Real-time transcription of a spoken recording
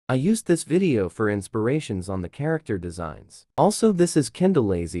I used this video for inspirations on the character designs. Also, this is Kindle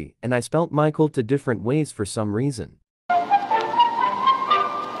Lazy, and I spelt Micheal to different ways for some reason.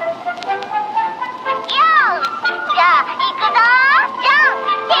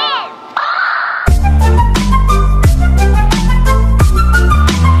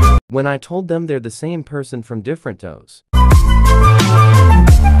 When I told them they're the same person from different toes.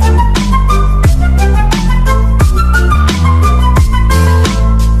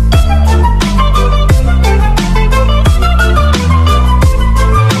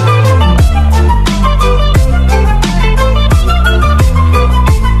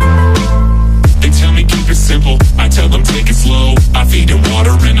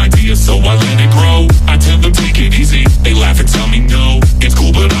 So I let it grow. I tell them take it easy. They laugh and tell me no. It's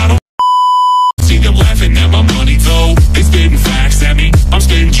cool but I don't see them laughing at my money though. They spitting facts at me. I'm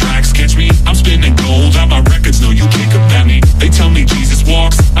spitting tracks, catch me. I'm spinning gold on my records, no you can't combat me. They tell me Jesus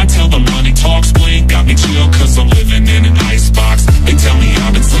walks. I tell them money talks. Blink got me chill cause I'm living in an icebox. They tell me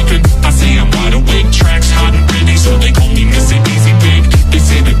I've been sleeping. I say I'm wide awake. Tracks hot and ready so they call me Mr. Easy Big. They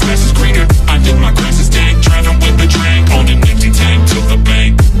say the grass is greener. I think my grass is dead. Driving with the drag on an empty tank to the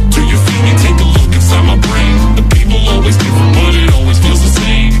bank. Do you feel me? Take a look inside my brain. The people always different, but it always feels the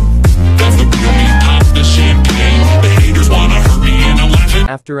same. That's the real me, pop the champagne. The haters wanna hurt me and I'm laughing.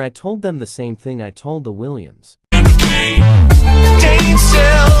 After I told them the same thing I told the Williams. Staying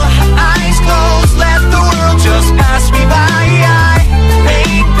still, eyes closed, let the world just pass me by. I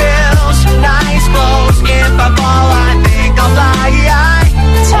pay bills, nice clothes. If I fall, I think I'll fly.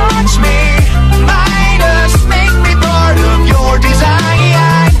 Touch me, Midas, make me part of your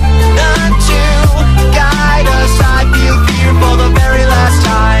design. None to guide us, I feel fear for the very last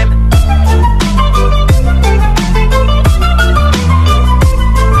time.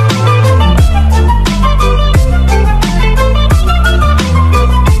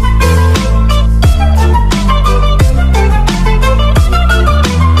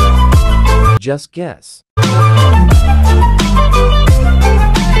 Just guess.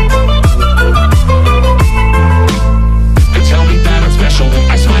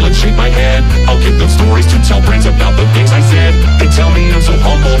 I smile and shake my head. I'll give them stories to tell friends about the things I said. They tell me I'm so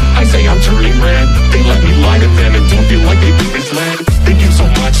humble. I say I'm turning red. They let me lie to them and don't feel like they've been misled. They give so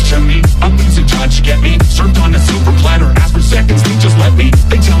much to me. I'm losing touch, get me? Served on a silver platter. Ask for seconds, they just let me.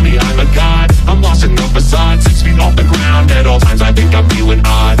 They tell me I'm a god. I'm lost in the facade. 6 feet off the ground. At all times I think I'm feeling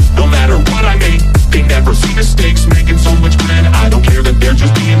odd. No matter what I make, they never see mistakes. Making so much bread, I don't care that they're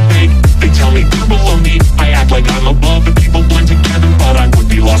just being fake. They tell me they're below me. I act like I'm above. The people blend together, but I would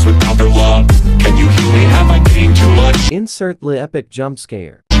be lost without their love. Can you heal me? Have I gained too much? Insert the epic jump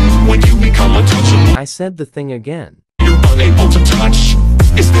scare. When you become untouchable, I said the thing again. You're unable to touch.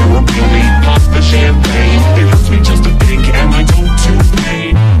 Is there a real me? Pop the champagne. It hurts me just to think, am I told to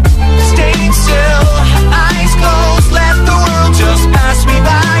pain? Staying still, eyes closed, let the world just pass me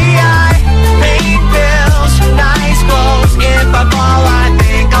by. I pay bills, nice clothes. If I fall, I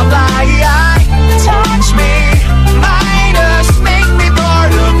think I'll fly. Touch me, Midas, make me part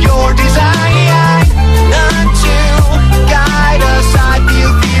of your design. None to guide us, I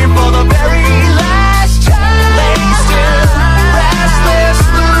feel fear for the very last time. Lay still, restless,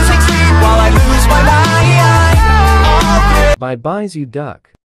 losing sleep while I lose my mind. Bye-byes you duck.